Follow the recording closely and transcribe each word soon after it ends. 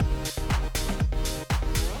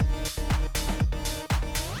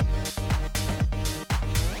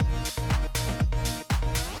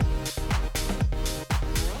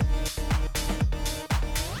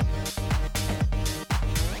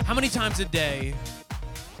How many times a day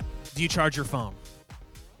do you charge your phone?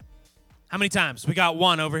 How many times? We got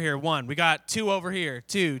one over here, one. We got two over here,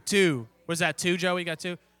 two. Was that two, Joey? You got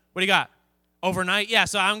two? What do you got? Overnight? Yeah,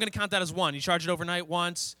 so I'm going to count that as one. You charge it overnight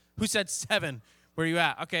once. Who said 7? Where are you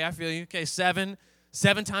at? Okay, I feel you. Okay, 7.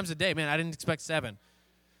 7 times a day. Man, I didn't expect 7.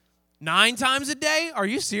 9 times a day? Are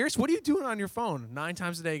you serious? What are you doing on your phone? 9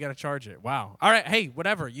 times a day, you got to charge it. Wow. All right, hey,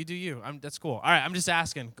 whatever. You do you. That's cool. All right, I'm just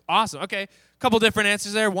asking. Awesome. Okay, a couple different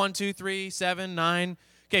answers there. 1, 2, 3, 7, 9.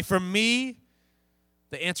 Okay, for me,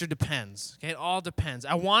 the answer depends. Okay, it all depends.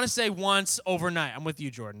 I want to say once overnight. I'm with you,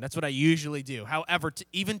 Jordan. That's what I usually do. However,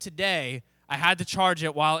 even today, I had to charge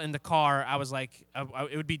it while in the car. I was like,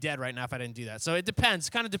 it would be dead right now if I didn't do that. So it depends.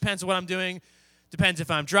 Kind of depends on what I'm doing. Depends if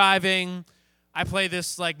I'm driving. I play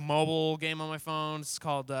this like mobile game on my phone. It's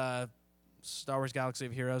called Star Wars Galaxy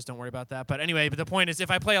of Heroes. Don't worry about that. But anyway, the point is if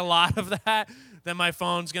I play a lot of that, then my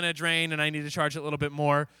phone's going to drain and I need to charge it a little bit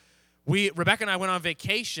more. Rebecca and I went on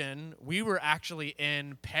vacation. We were actually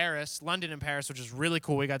in Paris, London and Paris, which is really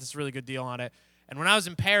cool. We got this really good deal on it. And when I was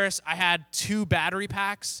in Paris, I had 2 battery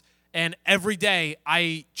packs. And every day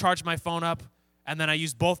I charged my phone up. And then I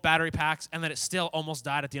used both battery packs. And then it still almost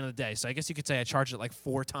died at the end of the day. So I guess you could say I charged it like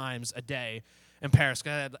 4 times a day in Paris.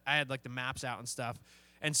 Because I had like the maps out and stuff.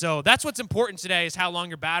 And so that's what's important today is how long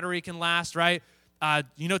your battery can last, right?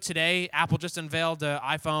 Today Apple just unveiled the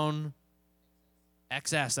iPhone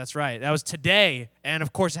XS, that's right. That was today. And,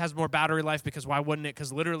 of course, it has more battery life because why wouldn't it?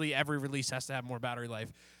 Because literally every release has to have more battery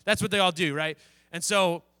life. That's what they all do, right? And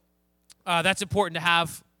so that's important to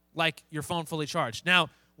have, like, your phone fully charged. Now,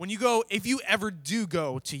 if you ever do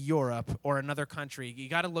go to Europe or another country, you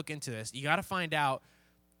got to look into this. You got to find out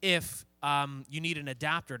if you need an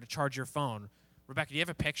adapter to charge your phone. Rebecca, do you have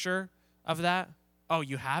a picture of that? Oh,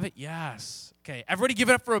 you have it? Yes. Okay, everybody give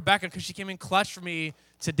it up for Rebecca because she came in clutch for me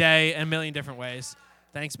today in a million different ways.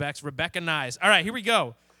 Thanks, Bex. Rebecca Nyes. All right, here we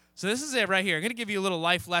go. So this is it right here. I'm going to give you a little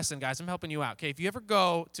life lesson, guys. I'm helping you out. Okay, if you ever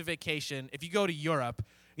go to vacation, if you go to Europe,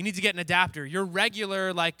 you need to get an adapter. Your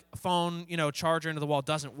regular, like, phone, charger into the wall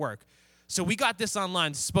doesn't work. So we got this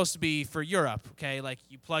online. It's supposed to be for Europe, okay? Like,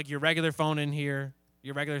 you plug your regular phone in here,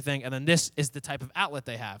 your regular thing, and then this is the type of outlet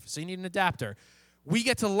they have. So you need an adapter. We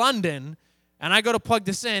get to London, and I go to plug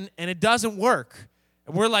this in, and it doesn't work.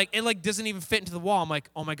 And we're like, it doesn't even fit into the wall. I'm like,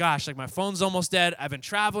 oh my gosh, like my phone's almost dead. I've been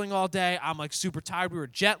traveling all day. I'm like super tired. We were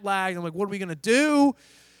jet lagged. I'm like, what are we going to do?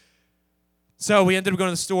 So we ended up going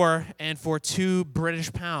to the store, and for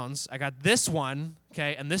 £2 I got this one,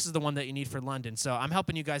 okay, and this is the one that you need for London. So I'm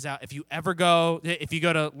helping you guys out. If you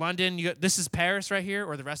go to London, this is Paris right here,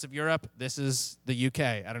 or the rest of Europe. This is the UK.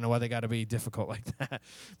 I don't know why they got to be difficult like that.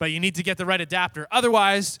 But you need to get the right adapter.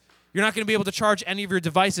 Otherwise, you're not going to be able to charge any of your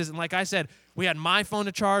devices. And like I said, we had my phone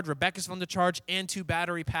to charge, Rebecca's phone to charge, and 2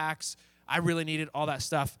 battery packs. I really needed all that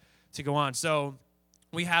stuff to go on. So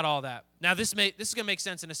we had all that. Now, this is going to make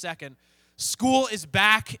sense in a second. School is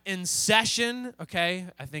back in session, okay?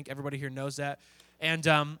 I think everybody here knows that. And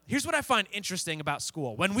here's what I find interesting about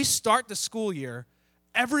school. When we start the school year,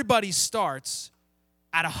 everybody starts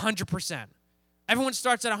at 100%. Everyone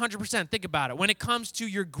starts at 100%. Think about it. When it comes to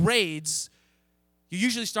your grades, you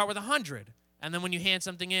usually start with 100. And then when you hand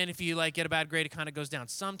something in, if you get a bad grade, it kind of goes down.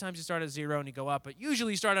 Sometimes you start at 0 and you go up, but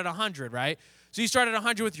usually you start at 100, right? So you start at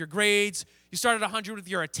 100 with your grades. You start at 100 with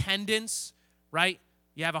your attendance, right?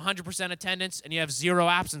 You have 100% attendance and you have 0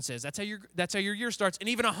 absences. That's how your year starts. And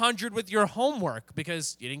even 100 with your homework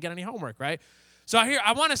because you didn't get any homework, right? So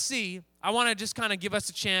I want to just kind of give us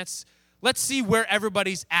a chance. Let's see where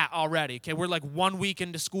everybody's at already. Okay, we're like 1 week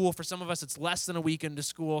into school. For some of us, it's less than a week into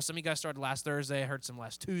school. Some of you guys started last Thursday. I heard some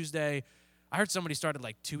last Tuesday. I heard somebody started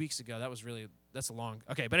like 2 weeks ago. That's a long.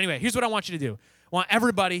 Okay, but anyway, here's what I want you to do. I want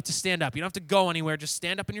everybody to stand up. You don't have to go anywhere. Just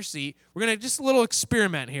stand up in your seat. We're going to just a little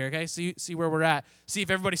experiment here, okay? See where we're at. See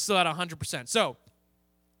if everybody's still at 100%. So,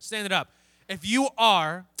 stand it up. If you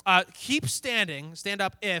are, keep standing. Stand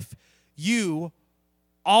up if you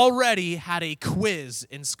already had a quiz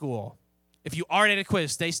in school. If you already had a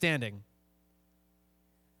quiz, stay standing.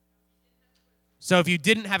 So if you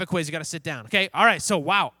didn't have a quiz, you got to sit down. Okay? All right. So,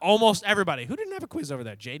 wow. Almost everybody. Who didn't have a quiz over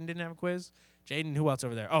there? Jaden didn't have a quiz? Jaden, who else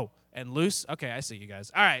over there? Oh, and Luce? Okay, I see you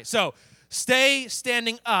guys. All right. So, stay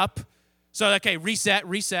standing up. So, okay, reset,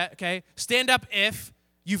 okay? Stand up if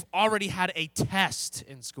you've already had a test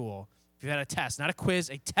in school. If you had a test, not a quiz,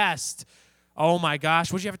 a test. Oh, my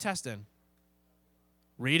gosh. What did you have a test in?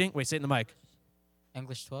 Reading? Wait, say it in the mic.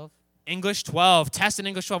 English 12. English 12. Test in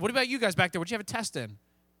English 12. What about you guys back there? What did you have a test in?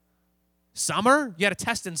 Summer? You had a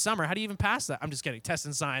test in summer. How do you even pass that? I'm just kidding. Test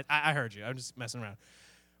in science. I heard you. I'm just messing around.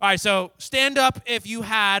 All right, so stand up if you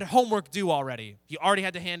had homework due already. You already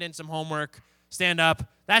had to hand in some homework. Stand up.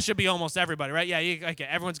 That should be almost everybody, right? Yeah, okay,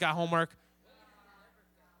 everyone's got homework.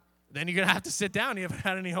 Then you're going to have to sit down. You haven't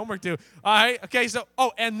had any homework to. All right, okay, so,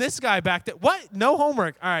 and this guy back there. What? No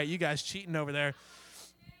homework. All right, you guys cheating over there.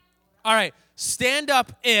 All right, stand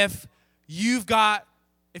up if you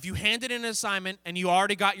handed in an assignment and you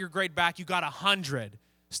already got your grade back, you got 100.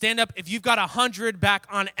 Stand up if you've got 100 back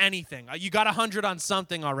on anything. You got 100 on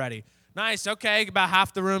something already. Nice, okay, about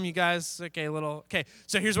half the room, you guys. Okay,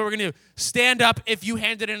 so here's what we're going to do. Stand up if you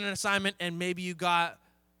handed in an assignment and maybe you got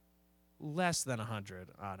less than 100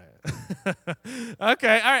 on it.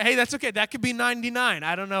 Okay, all right, hey, that's okay. That could be 99.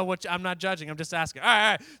 I don't know I'm not judging. I'm just asking. All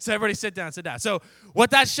right. So everybody sit down. So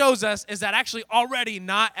what that shows us is that actually already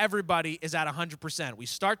not everybody is at 100%. We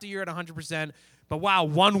start the year at 100%, but wow,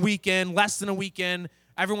 1 weekend, less than a weekend,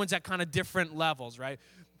 everyone's at kind of different levels, right?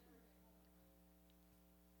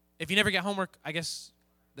 If you never get homework, I guess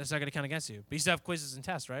that's not going to count against you. But you still have quizzes and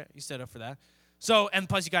tests, right? You stood up for that. So, and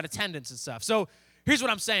plus you got attendance and stuff. So here's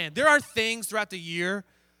what I'm saying. There are things throughout the year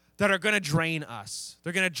that are going to drain us.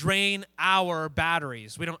 They're going to drain our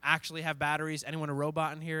batteries. We don't actually have batteries. Anyone a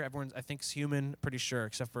robot in here? Everyone, I think, is human. Pretty sure,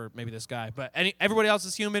 except for maybe this guy. But everybody else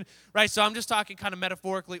is human, right? So I'm just talking kind of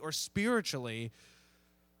metaphorically or spiritually.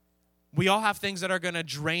 We all have things that are going to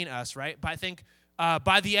drain us, right? But I think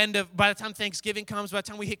by the time Thanksgiving comes, by the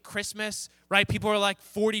time we hit Christmas, right, people are like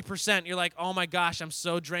 40%. You're like, oh my gosh, I'm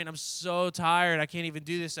so drained. I'm so tired. I can't even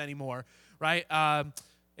do this anymore, right?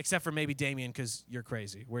 Except for maybe Damien, because you're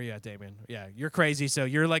crazy. Where are you at, Damien? Yeah, you're crazy, so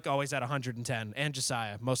you're like always at 110, and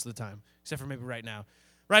Josiah most of the time, except for maybe right now,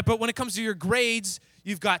 right? But when it comes to your grades,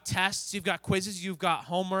 you've got tests, you've got quizzes, you've got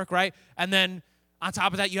homework, right? And then on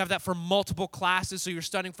top of that, you have that for multiple classes, so you're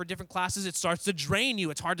studying for different classes. It starts to drain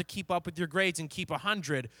you. It's hard to keep up with your grades and keep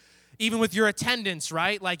 100. Even with your attendance,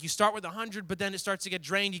 right? Like you start with 100, but then it starts to get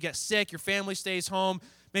drained. You get sick. Your family stays home.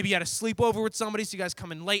 Maybe you had a sleepover with somebody, so you guys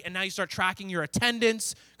come in late, and now you start tracking your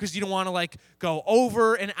attendance because you don't want to like go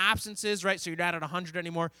over in absences, right? So you're not at 100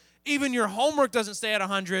 anymore. Even your homework doesn't stay at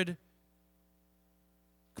 100.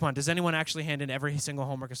 Come on, does anyone actually hand in every single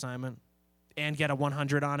homework assignment and get a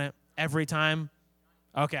 100 on it every time?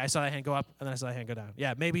 Okay, I saw that hand go up, and then I saw that hand go down.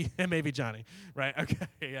 Yeah, maybe Johnny, right? Okay,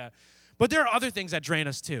 yeah. But there are other things that drain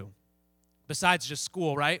us too, besides just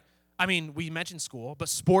school, right? I mean, we mentioned school, but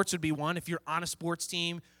sports would be one. If you're on a sports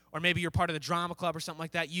team, or maybe you're part of the drama club or something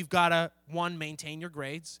like that, you've got to, 1, maintain your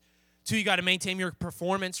grades. 2, you got to maintain your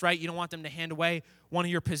performance, right? You don't want them to hand away one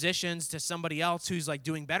of your positions to somebody else who's like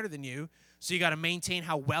doing better than you. So you got to maintain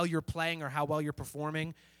how well you're playing or how well you're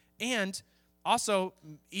performing. And also,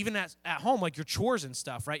 even at home, like your chores and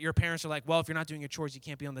stuff, right? Your parents are like, well, if you're not doing your chores, you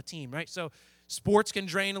can't be on the team, right? So sports can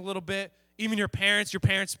drain a little bit. Even your parents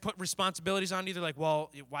put responsibilities on you. They're like,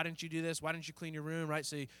 well, why didn't you do this? Why didn't you clean your room, right?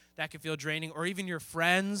 So that can feel draining. Or even your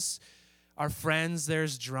friends. Our friends,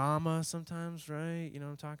 there's drama sometimes, right? You know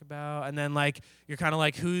what I'm talking about? And then, like, you're kind of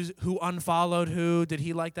like, who unfollowed who? Did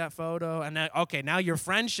he like that photo? And then, okay, now your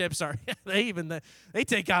friendships are, they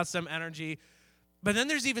take out some energy. But then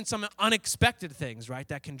there's even some unexpected things, right,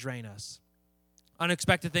 that can drain us.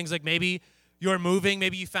 Unexpected things like maybe you're moving,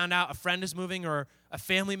 maybe you found out a friend is moving or a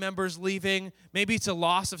family member's leaving. Maybe it's a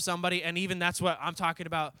loss of somebody, and even that's what I'm talking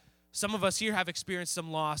about. Some of us here have experienced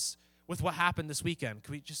some loss with what happened this weekend.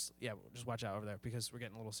 Can we just watch out over there because we're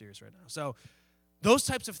getting a little serious right now. So those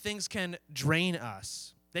types of things can drain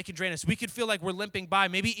us. They can drain us. We could feel like we're limping by.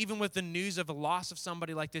 Maybe even with the news of the loss of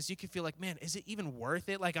somebody like this, you could feel like, man, is it even worth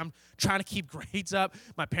it? Like, I'm trying to keep grades up.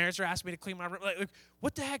 My parents are asking me to clean my room. Like,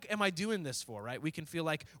 what the heck am I doing this for, right? We can feel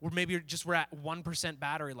like we're at 1%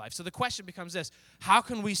 battery life. So the question becomes this: how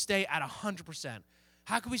can we stay at 100%?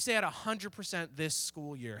 How can we stay at 100% this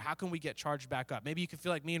school year? How can we get charged back up? Maybe you can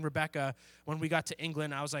feel like me and Rebecca when we got to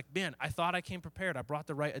England. I was like, man, I thought I came prepared. I brought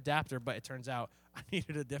the right adapter, but it turns out I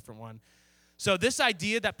needed a different one. So this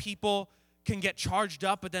idea that people can get charged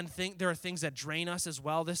up, but then think there are things that drain us as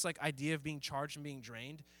well, this like idea of being charged and being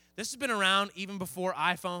drained, this has been around even before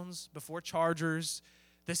iPhones, before chargers.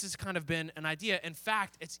 This has kind of been an idea. In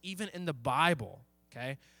fact, it's even in the Bible,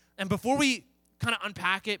 okay? And before we kind of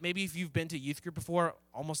unpack it, maybe if you've been to youth group before,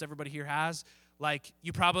 almost everybody here has, like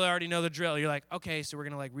you probably already know the drill. You're like, okay, so we're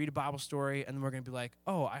going to like read a Bible story, and then we're going to be like,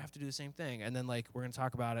 oh, I have to do the same thing. And then like we're going to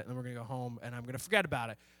talk about it, and then we're going to go home, and I'm going to forget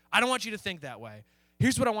about it. I don't want you to think that way.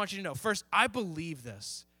 Here's what I want you to know. First, I believe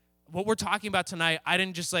this. What we're talking about tonight, I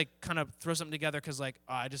didn't just like kind of throw something together because like,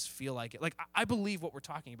 I just feel like it. Like, I believe what we're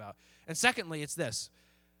talking about. And secondly, it's this.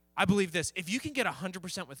 I believe this. If you can get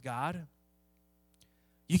 100% with God,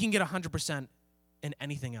 you can get 100% in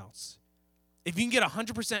anything else. If you can get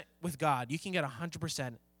 100% with God, you can get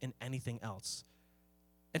 100% in anything else.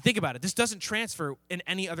 And think about it. This doesn't transfer in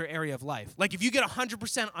any other area of life. Like if you get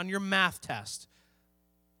 100% on your math test,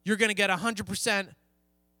 you're going to get 100%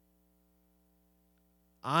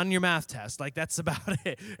 on your math test. Like that's about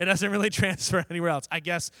it. It doesn't really transfer anywhere else. I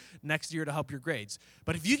guess next year to help your grades.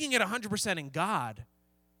 But if you can get 100% in God,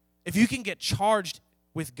 if you can get charged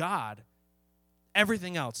with God,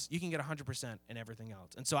 everything else, you can get 100% in everything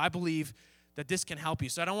else. And so I believe that this can help you.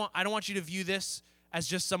 So I don't want you to view this as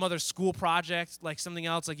just some other school project, like something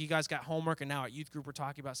else, like you guys got homework and now at youth group we're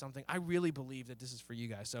talking about something. I really believe that this is for you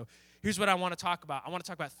guys. So here's what I want to talk about. I want to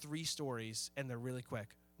talk about 3 stories, and they're really quick.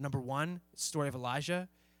 Number 1, it's the story of Elijah.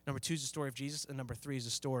 Number 2 is the story of Jesus. And number 3 is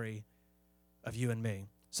the story of you and me.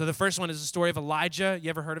 So the first one is the story of Elijah. You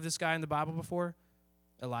ever heard of this guy in the Bible before?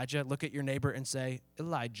 Elijah. Look at your neighbor and say,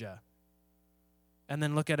 Elijah. And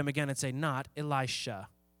then look at him again and say, not Elisha.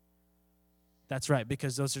 That's right,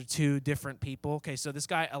 because those are 2 different people. Okay, so this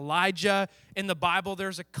guy, Elijah, in the Bible,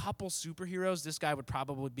 there's a couple superheroes. This guy would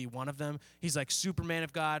probably be one of them. He's like Superman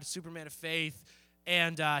of God, Superman of faith,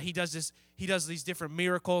 and he does these different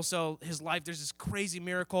miracles. So his life, there's this crazy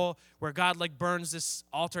miracle where God like burns this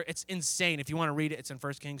altar. It's insane. If you want to read it, it's in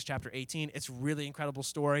 1 Kings chapter 18. It's a really incredible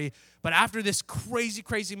story. But after this crazy,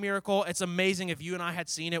 crazy miracle, it's amazing. If you and I had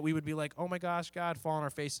seen it, we would be like, oh my gosh, God, fall on our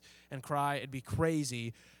face and cry. It'd be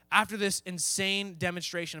crazy. After this insane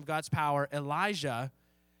demonstration of God's power, Elijah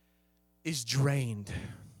is drained.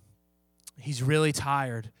 He's really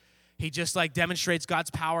tired. He just like demonstrates God's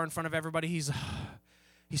power in front of everybody. He's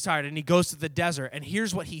tired, and he goes to the desert. And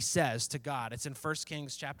here's what he says to God. It's in 1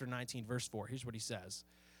 Kings chapter 19, verse 4. Here's what he says.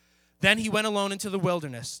 Then he went alone into the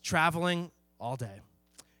wilderness, traveling all day.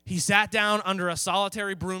 He sat down under a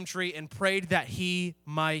solitary broom tree and prayed that he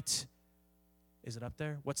might, is it up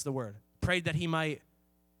there? What's the word? Prayed that he might,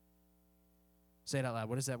 say it out loud.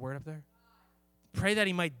 What is that word up there? Pray that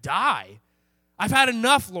he might die. I've had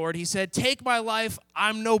enough, Lord. He said, take my life.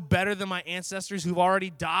 I'm no better than my ancestors who've already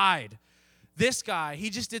died. This guy, he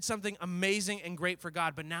just did something amazing and great for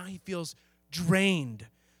God, but now he feels drained.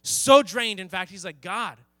 So drained, in fact, he's like,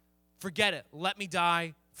 God, forget it. Let me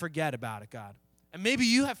die. Forget about it, God. And maybe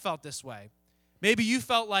you have felt this way. Maybe you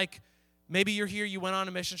felt like, maybe you're here, you went on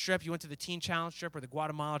a mission trip, you went to the Teen Challenge trip or the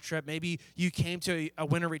Guatemala trip. Maybe you came to a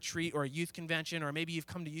winter retreat or a youth convention, or maybe you've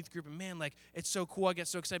come to youth group and man, like, it's so cool, I get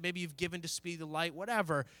so excited. Maybe you've given to Speed the Light,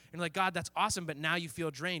 whatever. And you're like, God, that's awesome, but now you feel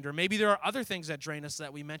drained. Or maybe there are other things that drain us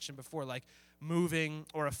that we mentioned before, like moving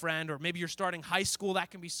or a friend, or maybe you're starting high school.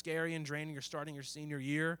 That can be scary and draining. You're starting your senior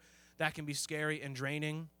year. That can be scary and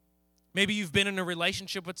draining. Maybe you've been in a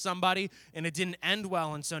relationship with somebody and it didn't end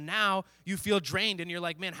well, and so now you feel drained and you're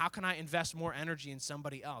like, man, how can I invest more energy in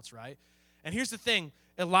somebody else, right? And here's the thing.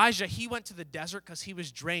 Elijah, he went to the desert because he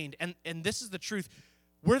was drained, and this is the truth.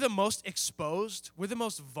 We're the most exposed, we're the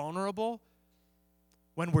most vulnerable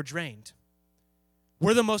when we're drained.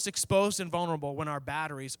 We're the most exposed and vulnerable when our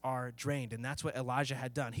batteries are drained, and that's what Elijah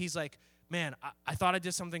had done. He's like, man, I thought I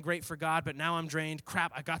did something great for God, but now I'm drained.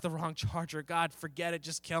 Crap, I got the wrong charger. God, forget it.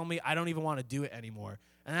 Just kill me. I don't even want to do it anymore.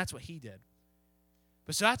 And that's what he did.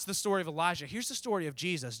 But so that's the story of Elijah. Here's the story of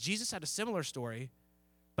Jesus. Jesus had a similar story,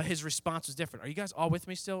 but his response was different. Are you guys all with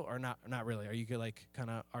me still, or not? Not really. Are you like kind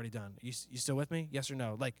of already done? You still with me? Yes or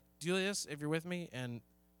no? Like, do this if you're with me. And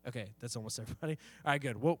okay, that's almost everybody. All right,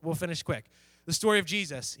 good. We'll finish quick. The story of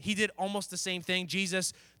Jesus. He did almost the same thing.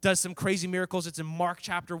 Jesus does some crazy miracles. It's in Mark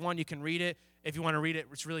chapter 1. You can read it. If you want to read it,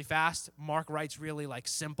 it's really fast. Mark writes really like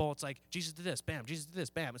simple. It's like, Jesus did this, bam. Jesus did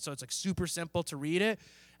this, bam. And so it's like super simple to read it.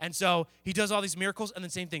 And so he does all these miracles, and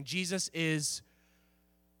then same thing. Jesus is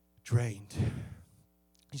drained.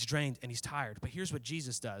 He's drained and he's tired. But here's what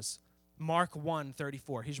Jesus does. Mark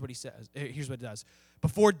 1:34. Here's what he says. Here's what it does.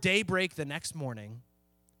 Before daybreak the next morning,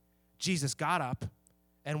 Jesus got up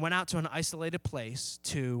and went out to an isolated place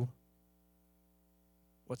to,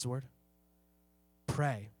 what's the word?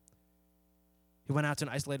 Pray. He went out to an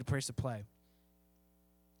isolated place to pray.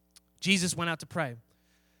 Jesus went out to pray.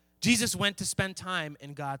 Jesus went to spend time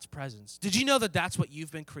in God's presence. Did you know that that's what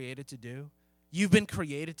you've been created to do? You've been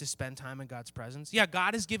created to spend time in God's presence. Yeah,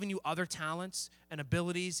 God has given you other talents and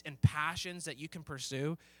abilities and passions that you can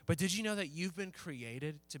pursue, but did you know that you've been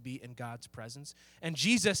created to be in God's presence? And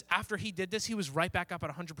Jesus, after he did this, he was right back up at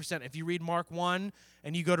 100%. If you read Mark 1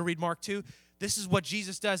 and you go to read Mark 2, this is what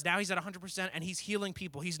Jesus does. Now he's at 100% and he's healing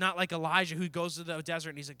people. He's not like Elijah who goes to the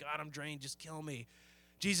desert and he's like, God, I'm drained, just kill me.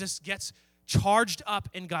 Jesus gets charged up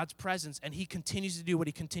in God's presence, and he continues to do what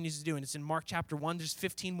he continues to do. And it's in Mark chapter 1. There's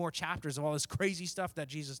 15 more chapters of all this crazy stuff that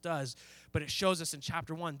Jesus does, but it shows us in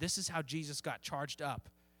chapter 1, this is how Jesus got charged up.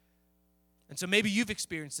 And so maybe you've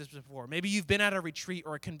experienced this before. Maybe you've been at a retreat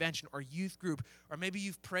or a convention or youth group, or maybe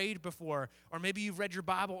you've prayed before, or maybe you've read your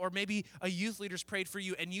Bible, or maybe a youth leader's prayed for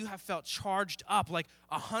you and you have felt charged up like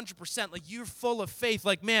 100%, like you're full of faith,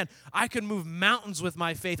 like, man, I can move mountains with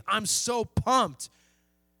my faith. I'm so pumped.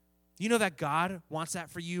 You know that God wants that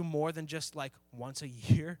for you more than just like once a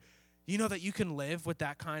year? You know that you can live with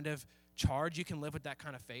that kind of charge. You can live with that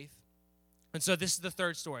kind of faith. And so this is the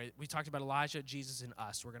third story. We talked about Elijah, Jesus, and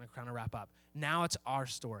us. We're going to kind of wrap up. Now it's our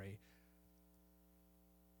story.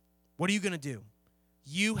 What are you going to do?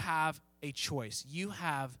 You have a choice. You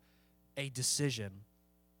have a decision.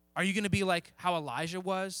 Are you going to be like how Elijah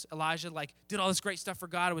was? Elijah like did all this great stuff for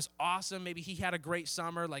God. It was awesome. Maybe he had a great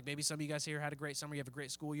summer. Like maybe some of you guys here had a great summer. You have a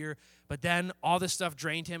great school year. But then all this stuff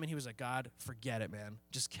drained him and he was like, God, forget it, man.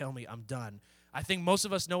 Just kill me. I'm done. I think most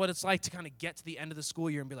of us know what it's like to kind of get to the end of the school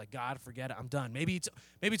year and be like, God, forget it. I'm done. Maybe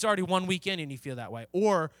it's already 1 weekend and you feel that way.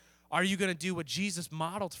 Or are you going to do what Jesus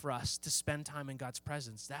modeled for us to spend time in God's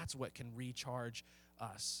presence? That's what can recharge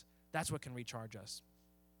us. That's what can recharge us.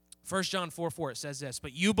 1 John 4:4, it says this,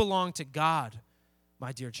 but you belong to God,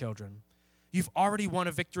 my dear children. You've already won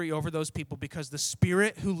a victory over those people because the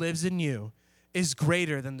Spirit who lives in you is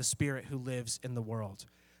greater than the spirit who lives in the world.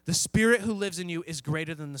 The Spirit who lives in you is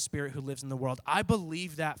greater than the spirit who lives in the world. I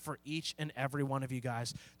believe that for each and every one of you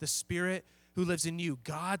guys. The Spirit who lives in you,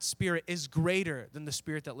 God's Spirit, is greater than the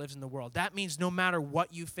spirit that lives in the world. That means no matter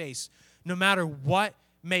what you face, no matter what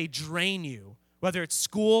may drain you, whether it's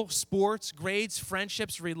school, sports, grades,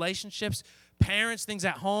 friendships, relationships, parents, things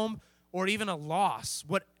at home, or even a loss,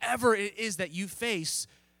 whatever it is that you face,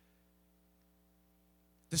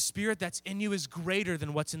 the Spirit that's in you is greater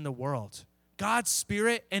than what's in the world. God's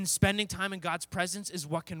Spirit and spending time in God's presence is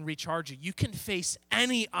what can recharge you. You can face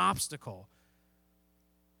any obstacle,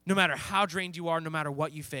 no matter how drained you are, no matter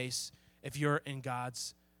what you face, if you're in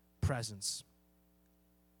God's presence.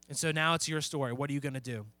 And so now it's your story. What are you going to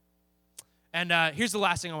do? And here's the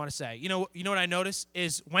last thing I want to say. You know what I notice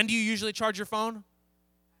is, when do you usually charge your phone?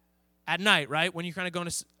 At night, right? When you're kind of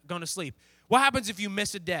going to sleep. What happens if you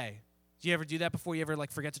miss a day? Do you ever do that before? You ever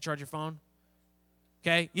like forget to charge your phone?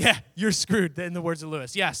 Okay? Yeah, you're screwed, in the words of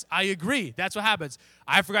Lewis. Yes, I agree. That's what happens.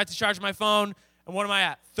 I forgot to charge my phone, and what am I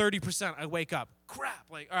at? 30%. I wake up. Crap.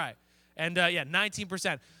 Like, all right. And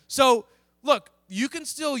 19%. So, look, you can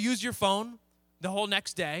still use your phone the whole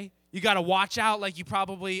next day. You got to watch out. Like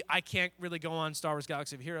I can't really go on Star Wars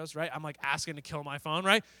Galaxy of Heroes, right? I'm like asking to kill my phone,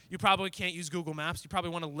 right? You probably can't use Google Maps. You probably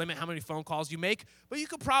want to limit how many phone calls you make, but you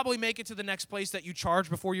could probably make it to the next place that you charge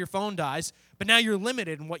before your phone dies. But now you're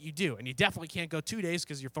limited in what you do, and you definitely can't go 2 days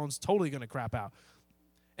because your phone's totally going to crap out.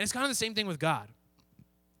 And it's kind of the same thing with God.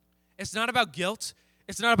 It's not about guilt.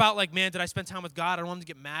 It's not about like, man, did I spend time with God? I don't want him to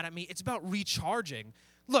get mad at me. It's about recharging.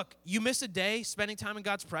 Look, you miss a day spending time in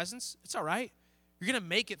God's presence. It's all right. You're going to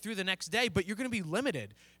make it through the next day, but you're going to be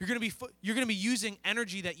limited. You're going to be using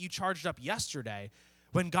energy that you charged up yesterday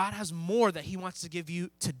when God has more that he wants to give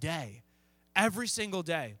you today. Every single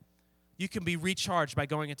day, you can be recharged by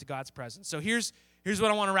going into God's presence. So here's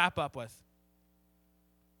what I want to wrap up with.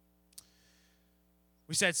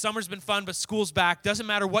 We said summer's been fun, but school's back. Doesn't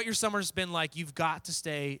matter what your summer's been like, you've got to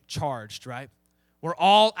stay charged, right? We're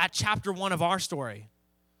all at chapter 1 of our story.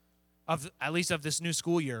 At least of this new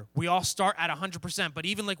school year. We all start at 100%, but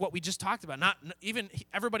even like what we just talked about, not even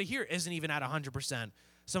everybody here isn't even at 100%.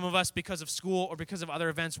 Some of us, because of school or because of other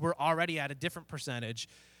events, we're already at a different percentage.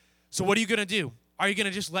 So what are you going to do? Are you going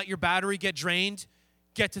to just let your battery get drained,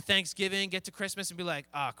 get to Thanksgiving, get to Christmas, and be like,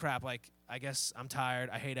 oh, crap, like, I guess I'm tired.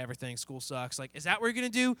 I hate everything. School sucks. Like, is that what you're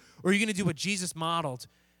going to do? Or are you going to do what Jesus modeled?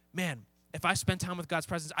 Man, if I spend time with God's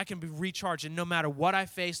presence, I can be recharged, and no matter what I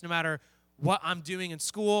face, no matter what I'm doing in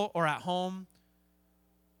school or at home,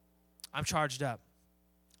 I'm charged up.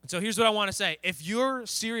 And so here's what I want to say. If you're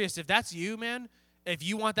serious, if that's you, man, if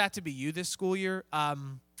you want that to be you this school year,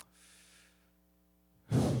 we'll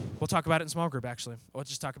talk about it in small group, actually. We'll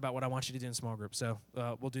just talk about what I want you to do in small group. So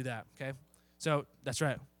we'll do that, okay? So that's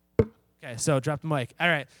right. Okay, so drop the mic. All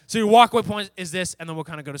right, so your walkaway point is this, and then we'll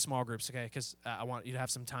kind of go to small groups, okay? Because I want you to have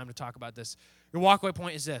some time to talk about this. Your walkaway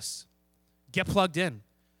point is this. Get plugged in.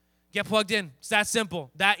 Get plugged in. It's that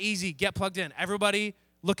simple, that easy. Get plugged in. Everybody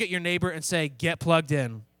look at your neighbor and say, get plugged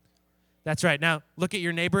in. That's right. Now, look at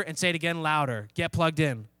your neighbor and say it again louder. Get plugged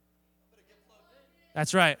in.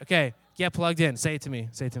 That's right. Okay, get plugged in. Say it to me.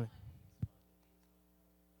 Say it to me.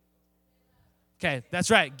 Okay, that's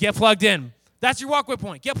right. Get plugged in. That's your walkway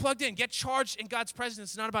point. Get plugged in. Get charged in God's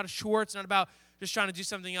presence. It's not about a chore. It's not about just trying to do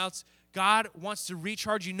something else. God wants to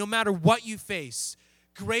recharge you no matter what you face.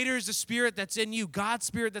 Greater is the Spirit that's in you, God's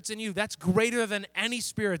Spirit that's in you. That's greater than any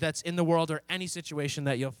spirit that's in the world or any situation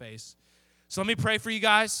that you'll face. So let me pray for you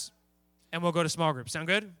guys, and we'll go to small groups. Sound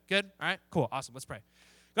good? Good? All right, cool, awesome. Let's pray.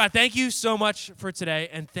 God, thank you so much for today,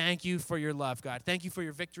 and thank you for your love, God. Thank you for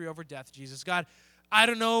your victory over death, Jesus. God, I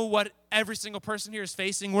don't know what every single person here is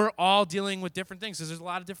facing. We're all dealing with different things because there's a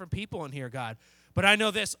lot of different people in here, God. But I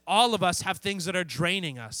know this, all of us have things that are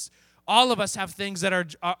draining us. All of us have things that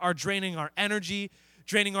are draining our energy,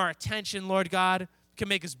 draining our attention, Lord God. Can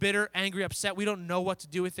make us bitter, angry, upset. We don't know what to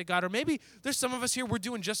do with it, God. Or maybe there's some of us here, we're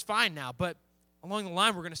doing just fine now, but along the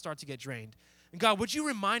line, we're going to start to get drained. And God, would you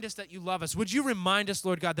remind us that you love us? Would you remind us,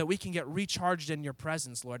 Lord God, that we can get recharged in your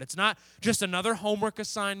presence, Lord? It's not just another homework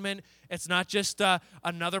assignment. It's not just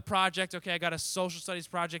another project. Okay, I got a social studies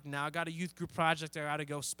project. Now I got a youth group project. I got to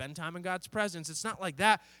go spend time in God's presence. It's not like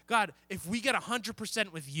that. God, if we get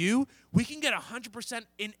 100% with you, we can get 100%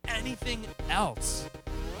 in anything else.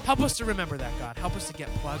 Help us to remember that, God. Help us to get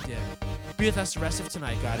plugged in. Be with us the rest of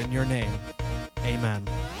tonight, God, in your name. Amen.